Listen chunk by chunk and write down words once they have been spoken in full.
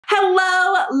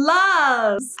Hello,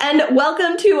 loves, and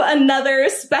welcome to another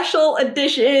special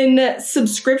edition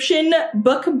subscription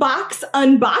book box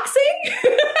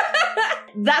unboxing.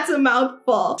 That's a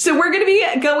mouthful. So we're going to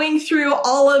be going through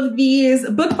all of these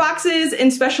book boxes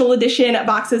and special edition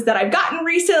boxes that I've gotten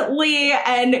recently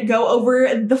and go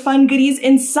over the fun goodies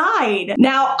inside.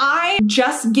 Now, I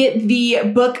just get the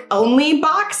book only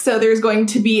box, so there's going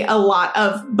to be a lot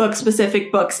of book specific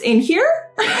books in here.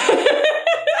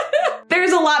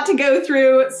 There's a lot to go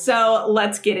through, so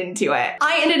let's get into it.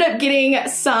 I ended up getting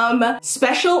some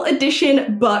special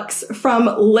edition books from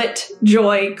Lit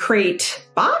Joy Crate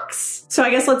box. So I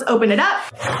guess let's open it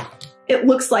up. It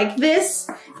looks like this.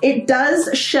 It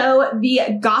does show the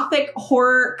Gothic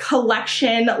Horror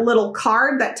Collection little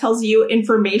card that tells you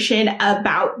information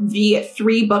about the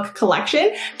 3-book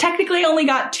collection. Technically, I only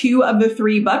got 2 of the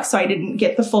 3 books, so I didn't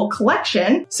get the full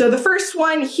collection. So the first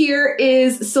one here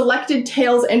is Selected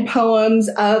Tales and Poems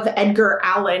of Edgar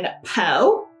Allan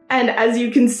Poe. And as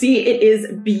you can see, it is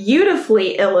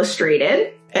beautifully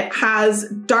illustrated. It has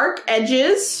dark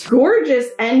edges, gorgeous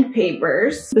end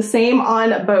papers, the same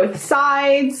on both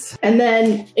sides, and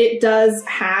then it does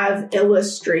have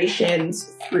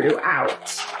illustrations throughout.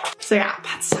 So yeah,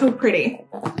 that's so pretty.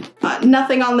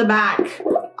 Nothing on the back.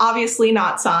 Obviously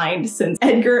not signed since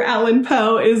Edgar Allan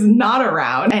Poe is not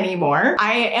around anymore.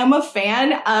 I am a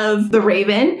fan of The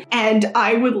Raven and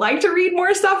I would like to read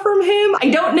more stuff from him. I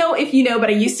don't know if you know, but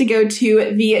I used to go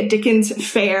to the Dickens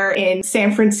Fair in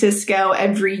San Francisco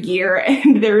every year,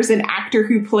 and there's an actor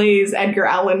who plays Edgar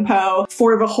Allan Poe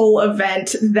for the whole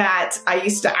event that I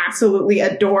used to absolutely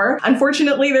adore.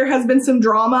 Unfortunately, there has been some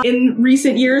drama in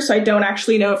recent years, so I don't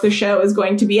actually know if the show is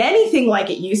going to be anything like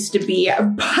it used to be,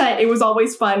 but it was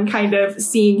always fun kind of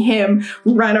seeing him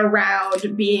run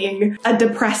around being a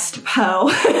depressed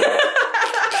Poe.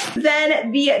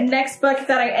 Then the next book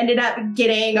that I ended up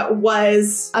getting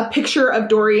was A Picture of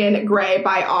Dorian Gray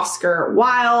by Oscar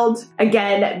Wilde.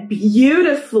 Again,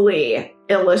 beautifully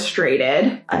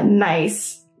illustrated. A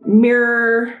nice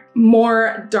mirror,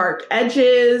 more dark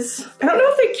edges. I don't know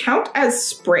if they count as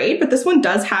sprayed, but this one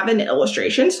does have an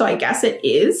illustration, so I guess it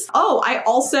is. Oh, I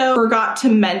also forgot to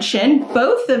mention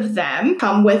both of them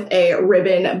come with a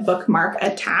ribbon bookmark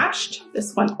attached.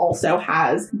 This one also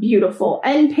has beautiful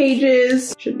end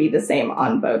pages. Should be the same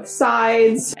on both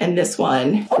sides. And this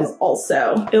one is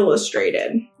also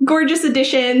illustrated. Gorgeous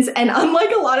editions, and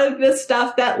unlike a lot of this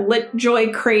stuff that Lit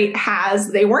Joy Crate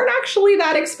has, they weren't actually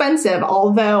that expensive,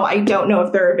 although I don't know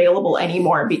if they're available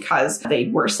anymore because they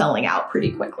were selling out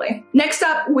pretty quickly. Next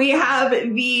up, we have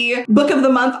the Book of the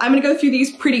Month. I'm gonna go through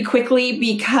these pretty quickly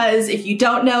because if you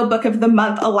don't know, Book of the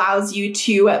Month allows you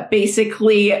to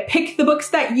basically pick the books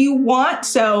that you want.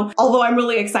 So although I'm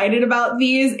really excited about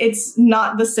these, it's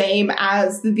not the same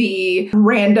as the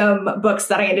random books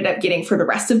that I ended up getting for the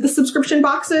rest of the subscription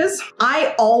boxes.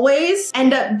 I always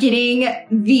end up getting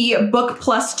the book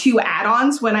plus 2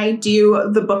 add-ons when I do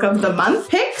the Book of the Month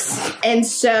picks. And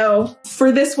so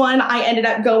for this one, I ended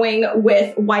up going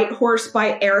with White Horse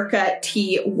by Erica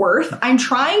T. Worth. I'm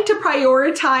trying to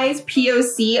prioritize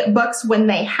POC books when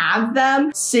they have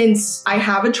them, since I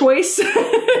have a choice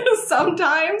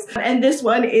sometimes. And this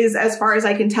one is, as far as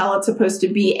I can tell, it's supposed to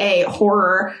be a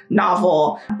horror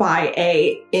novel by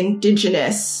a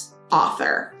Indigenous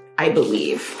author, I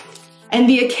believe. And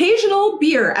the occasional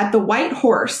beer at the White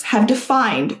Horse have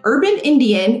defined urban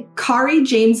Indian Kari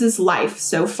James's life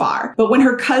so far. But when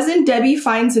her cousin Debbie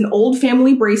finds an old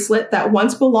family bracelet that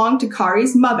once belonged to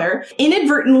Kari's mother,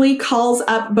 inadvertently calls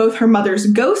up both her mother's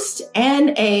ghost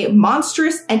and a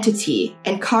monstrous entity,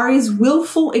 and Kari's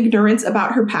willful ignorance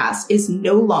about her past is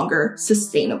no longer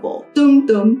sustainable. Dum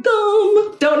dum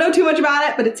dum. Don't know too much about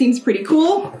it, but it seems pretty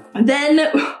cool. And then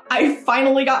I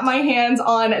finally got my hands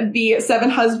on the 7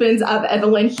 Husbands of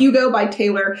Evelyn Hugo by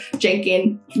Taylor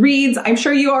Jenkins Reid. I'm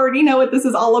sure you already know what this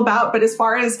is all about, but as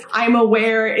far as I'm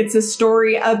aware, it's a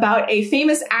story about a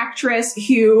famous actress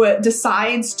who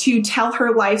decides to tell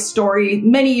her life story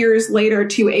many years later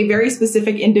to a very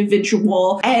specific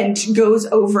individual and goes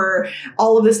over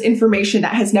all of this information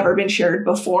that has never been shared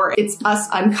before. It's us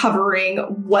uncovering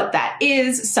what that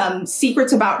is, some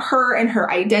secrets about her and her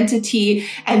identity,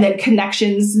 and then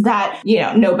connections that, you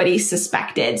know, nobody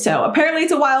suspected. So apparently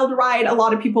it's a wild ride. A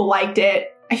lot of people liked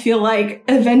it. I feel like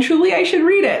eventually I should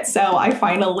read it. So I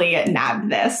finally nabbed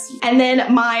this. And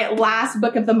then my last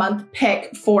book of the month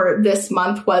pick for this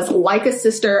month was Like a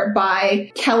Sister by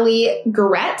Kelly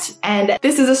Garrett. And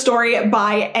this is a story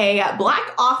by a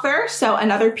Black author, so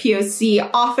another POC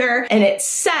author. And it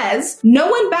says, no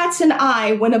one bats an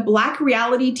eye when a Black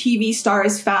reality TV star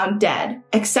is found dead,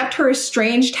 except her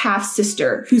estranged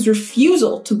half-sister, whose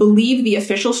refusal to believe the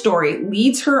official story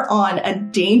leads her on a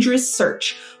dangerous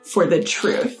search for the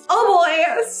truth. Oh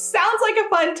boy, sounds like a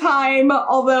fun time,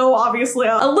 although obviously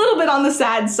a little bit on the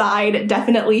sad side.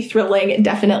 Definitely thrilling,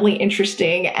 definitely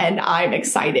interesting, and I'm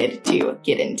excited to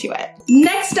get into it.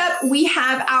 Next up, we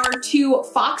have our two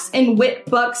Fox and Wit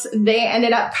books. They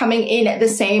ended up coming in the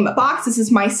same box. This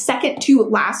is my second to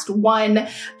last one,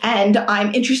 and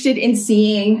I'm interested in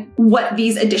seeing what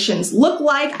these editions look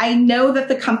like. I know that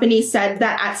the company said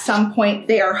that at some point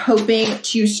they are hoping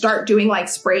to start doing like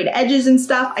sprayed edges and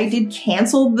stuff. I did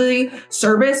cancel the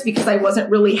service because I wasn't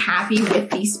really happy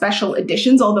with the special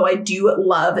editions, although I do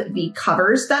love the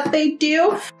covers that they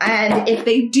do. And if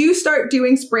they do start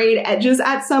doing sprayed edges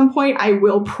at some point, I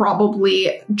will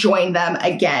probably join them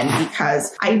again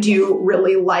because I do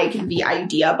really like the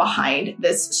idea behind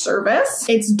this service.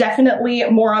 It's definitely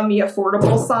more on the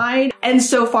affordable side. And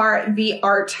so far the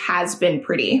art has been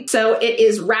pretty. So it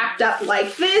is wrapped up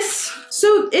like this.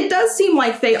 So it does seem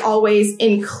like they always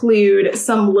include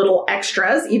some little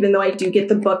extras, even though I do get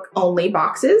the book only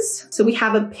boxes. So we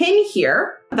have a pin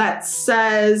here that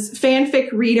says fanfic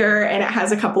reader, and it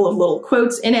has a couple of little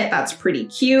quotes in it. That's pretty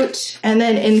cute. And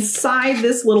then inside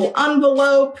this little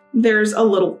envelope, there's a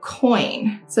little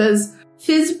coin. It says,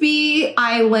 Thisbe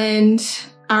Island,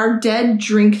 our dead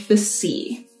drink the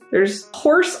sea. There's a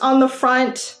horse on the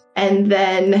front, and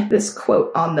then this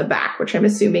quote on the back, which I'm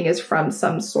assuming is from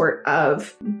some sort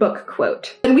of book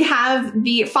quote. And we have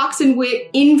the Fox and Wit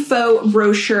info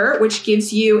brochure, which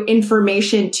gives you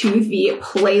information to the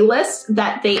playlist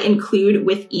that they include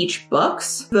with each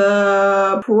books.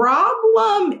 The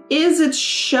problem is it's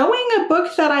showing a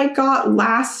book that I got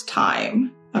last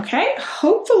time. Okay,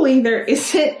 hopefully there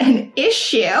isn't an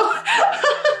issue.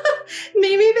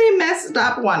 Maybe they messed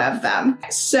up one of them.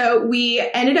 So we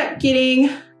ended up getting,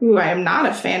 ooh, I am not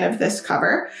a fan of this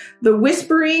cover, The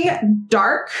Whispering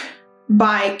Dark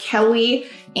by Kelly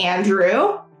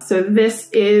Andrew. So this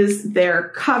is their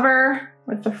cover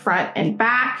with the front and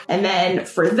back. And then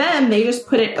for them, they just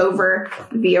put it over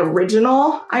the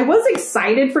original. I was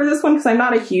excited for this one because I'm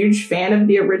not a huge fan of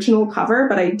the original cover,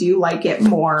 but I do like it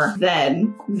more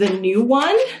than the new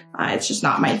one. It's just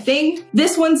not my thing.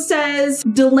 This one says,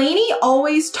 Delaney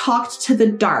always talked to the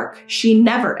dark. She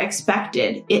never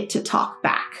expected it to talk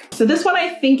back. So this one I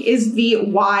think is the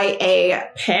YA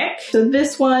pick. So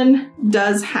this one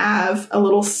does have a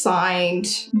little signed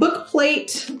book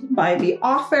plate by the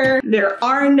author. There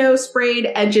are no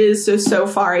sprayed edges, so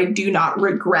far I do not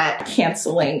regret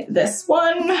canceling this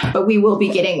one, but we will be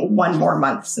getting one more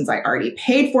month since I already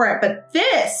paid for it. But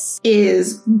this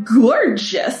is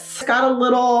gorgeous. Got a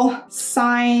little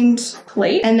signed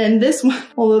plate, and then this one,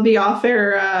 although the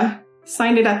author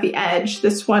signed it at the edge,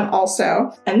 this one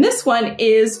also. And this one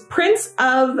is Prince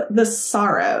of the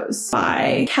Sorrows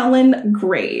by Helen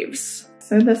Graves.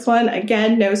 So this one,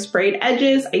 again, no sprayed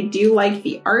edges. I do like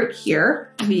the art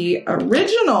here. The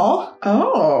original,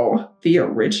 oh, the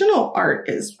original art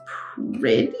is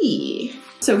pretty.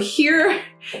 So here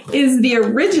is the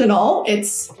original.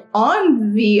 It's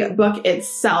on the book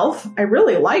itself. I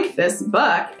really like this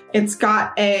book. It's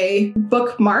got a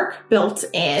bookmark built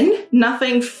in,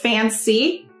 nothing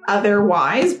fancy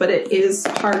otherwise, but it is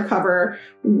hardcover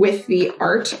with the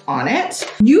art on it.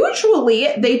 Usually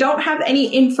they don't have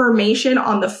any information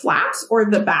on the flaps or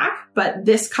the back, but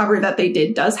this cover that they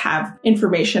did does have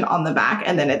information on the back,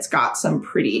 and then it's got some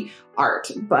pretty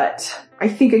art. But I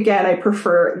think, again, I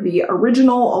prefer the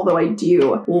original, although I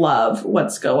do love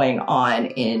what's going on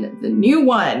in the new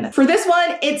one. For this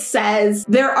one, it says,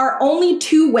 there are only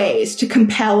two ways to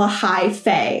compel a high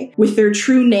fae, with their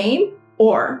true name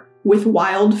or with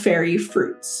wild fairy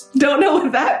fruits. Don't know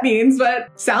what that means, but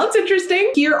sounds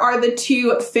interesting. Here are the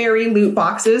two Fairyloot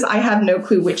boxes. I have no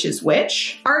clue which is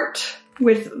which. Art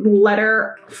with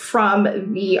letter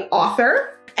from the author.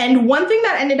 And one thing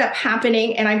that ended up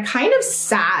happening, and I'm kind of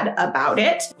sad about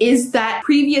it, is that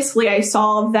previously I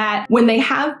saw that when they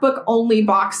have book only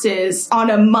boxes, on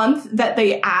a month that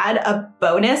they add a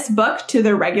bonus book to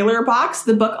the regular box,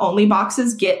 the book only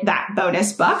boxes get that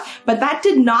bonus book, but that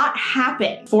did not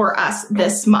happen for us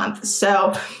this month.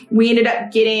 So we ended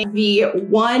up getting the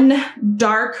One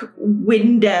Dark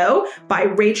Window by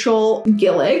Rachel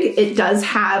Gillig. It does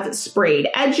have sprayed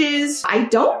edges. I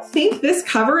don't think this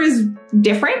cover is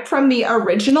different different from the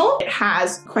original. It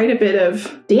has quite a bit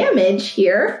of damage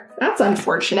here. That's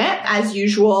unfortunate. As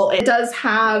usual, it does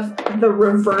have the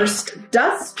reversed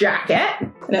dust jacket,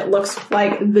 and it looks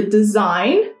like the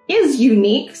design is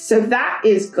unique, so that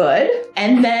is good.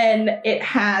 And then it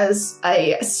has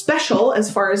a special,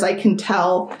 as far as I can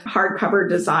tell, hardcover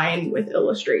design with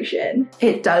illustration.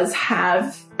 It does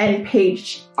have end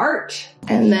page art,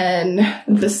 and then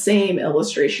the same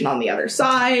illustration on the other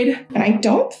side. And I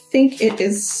don't think it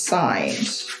is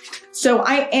signed. So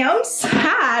I am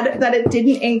sad that it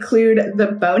didn't include the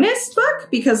bonus book,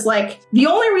 because like the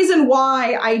only reason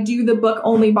why I do the book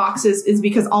only boxes is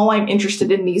because all I'm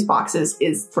interested in these boxes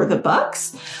is for the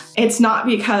books. It's not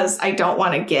because I don't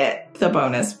want to get the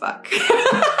bonus book.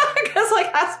 Because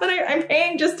like that's what I'm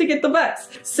paying just to get the books.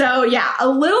 So yeah, a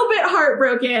little bit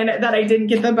heartbroken that I didn't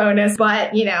get the bonus,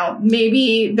 but you know,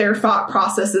 maybe their thought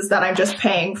process is that I'm just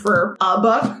paying for a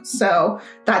book. So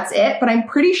that's it. But I'm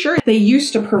pretty sure they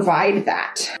used to provide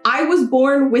that. I was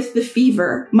born with the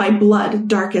fever, my blood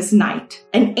dark as night.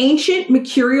 An ancient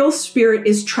mercurial spirit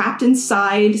is trapped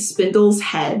inside Spindle's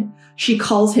head. She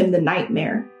calls him the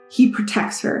nightmare. He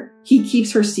protects her. He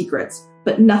keeps her secrets,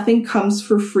 but nothing comes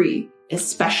for free,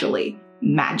 especially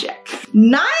magic.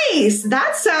 Nice!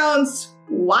 That sounds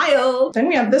wild. Then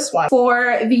we have this one.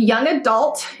 For the young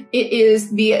adult, it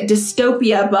is the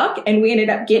dystopia book, and we ended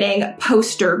up getting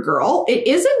Poster Girl. It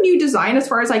is a new design as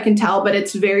far as I can tell, but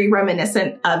it's very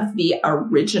reminiscent of the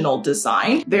original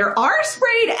design. There are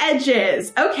sprayed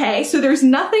edges. Okay, so there's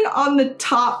nothing on the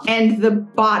top and the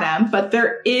bottom, but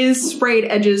there is sprayed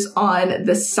edges on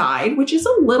the side, which is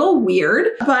a little weird,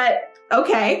 but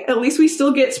okay, at least we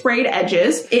still get sprayed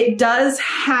edges. It does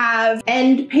have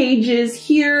end pages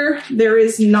here. There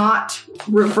is not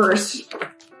reverse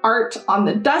art on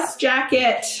the dust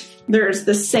jacket. There's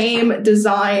the same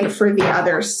design for the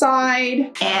other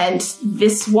side, and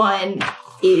this one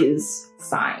is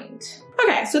signed.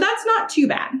 Okay, so that's not too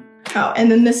bad. Oh, and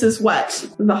then this is what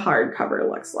the hardcover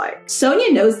looks like.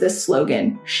 Sonia knows this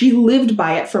slogan. She lived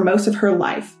by it for most of her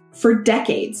life. For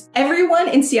decades, everyone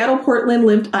in Seattle, Portland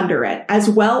lived under it, as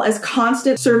well as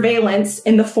constant surveillance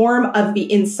in the form of the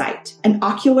Insight, an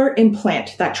ocular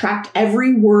implant that tracked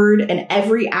every word and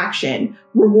every action,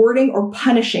 rewarding or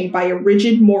punishing by a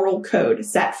rigid moral code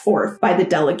set forth by the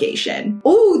delegation.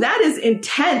 Ooh, that is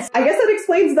intense. I guess that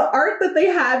explains the art that they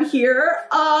have here.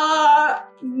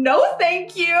 No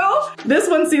thank you. This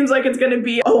one seems like it's gonna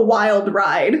be a wild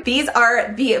ride. These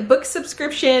are the book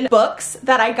subscription books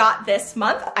that I got this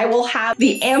month. I will have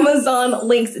the Amazon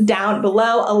links down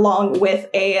below, along with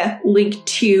a link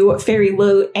to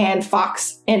Fairyloot and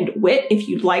Fox and Wit if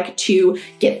you'd like to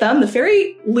get them. The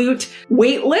Fairyloot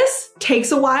waitlist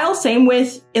takes a while, same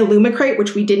with Illumicrate,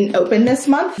 which we didn't open this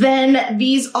month. Then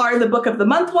these are the book of the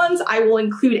month ones. I will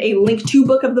include a link to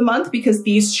book of the month because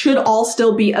these should all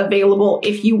still be available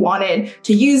if you wanted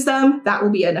to use them. That will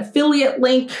be an affiliate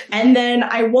link. And then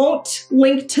I won't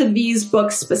link to these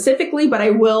books specifically, but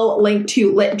I will link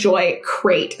to LitJoy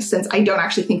Crate, since I don't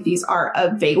actually think these are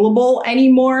available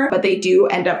anymore, but they do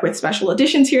end up with special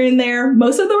editions here and there.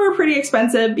 Most of them are pretty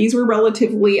expensive. These were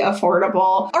relatively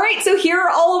affordable. All right, so here are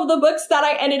all of the books that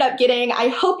I ended up getting. I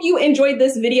hope you enjoyed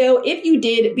this video. If you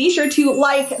did, be sure to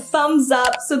like, thumbs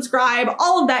up, subscribe,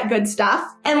 all of that good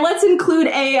stuff. And let's include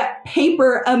a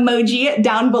paper emoji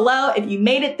down below if you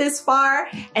made it this far,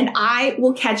 and I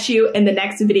will catch you in the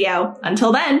next video.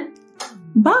 Until then,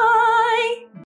 bye!